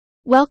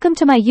Welcome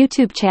to my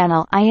YouTube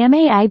channel. I am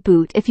AI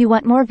Boot. If you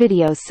want more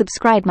videos,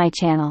 subscribe my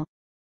channel.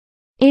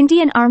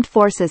 Indian Armed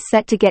Forces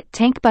set to get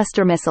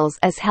tankbuster missiles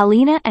as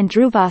HELINA and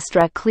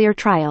Dhruvastra clear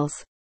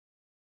trials.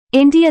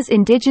 India's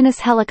indigenous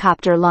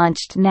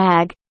helicopter-launched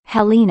NAG,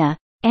 HELINA,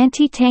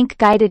 anti-tank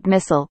guided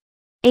missile,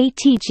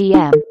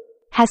 ATGM,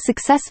 has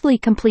successfully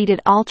completed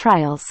all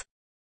trials.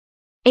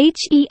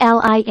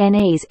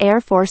 HELINA's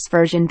Air Force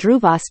version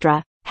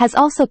Dhruvastra has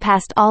also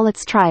passed all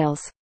its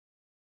trials.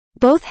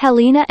 Both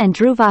HELINA and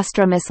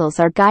Dhruvastra missiles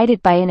are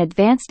guided by an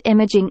advanced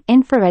imaging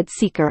infrared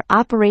seeker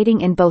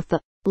operating in both the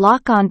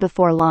lock-on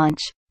before launch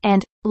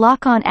and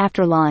lock-on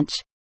after launch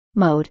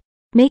mode,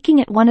 making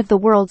it one of the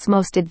world's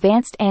most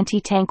advanced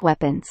anti-tank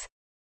weapons.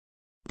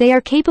 They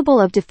are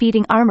capable of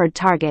defeating armored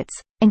targets,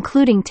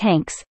 including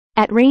tanks,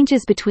 at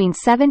ranges between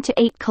 7 to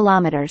 8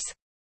 kilometers.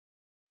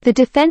 The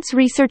Defense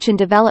Research and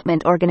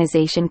Development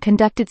Organization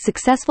conducted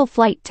successful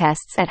flight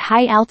tests at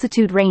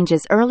high-altitude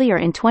ranges earlier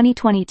in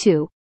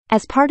 2022,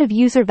 as part of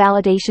user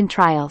validation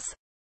trials.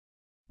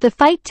 The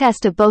fight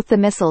test of both the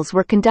missiles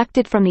were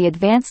conducted from the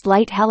Advanced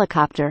Light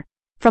Helicopter,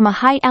 from a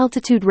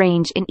high-altitude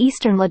range in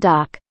eastern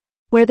Ladakh,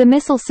 where the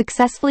missile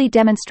successfully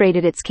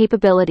demonstrated its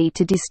capability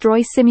to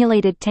destroy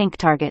simulated tank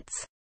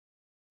targets.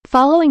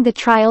 Following the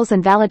trials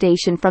and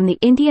validation from the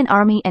Indian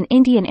Army and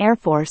Indian Air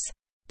Force,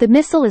 the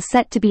missile is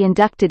set to be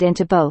inducted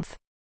into both.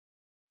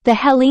 The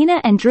HELINA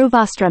and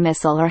Dhruvastra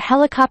missile are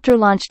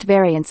helicopter-launched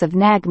variants of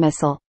NAG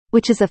missile,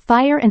 which is a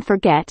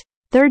fire-and-forget,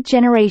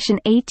 third-generation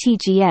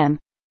ATGM,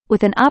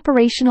 with an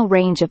operational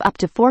range of up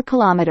to 4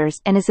 kilometers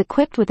and is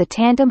equipped with a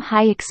tandem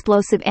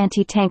high-explosive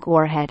anti-tank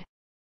warhead.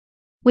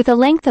 With a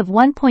length of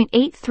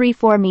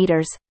 1.834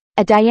 meters,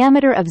 a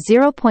diameter of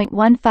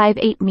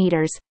 0.158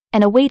 meters,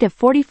 and a weight of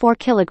 44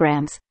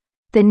 kilograms,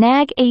 the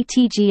NAG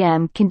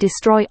ATGM can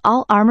destroy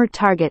all armored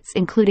targets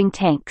including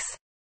tanks.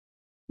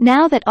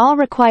 Now that all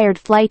required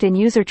flight and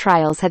user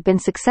trials have been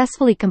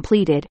successfully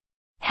completed,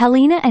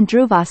 HELINA and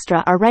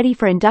Dhruvastra are ready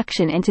for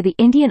induction into the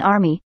Indian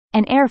Army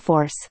and Air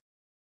Force.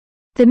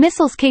 The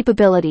missile's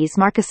capabilities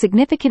mark a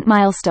significant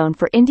milestone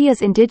for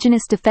India's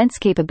indigenous defense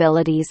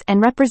capabilities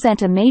and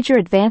represent a major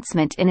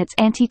advancement in its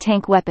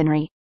anti-tank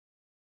weaponry.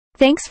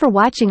 Thanks for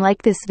watching.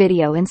 Like this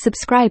video and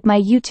subscribe my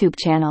YouTube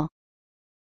channel.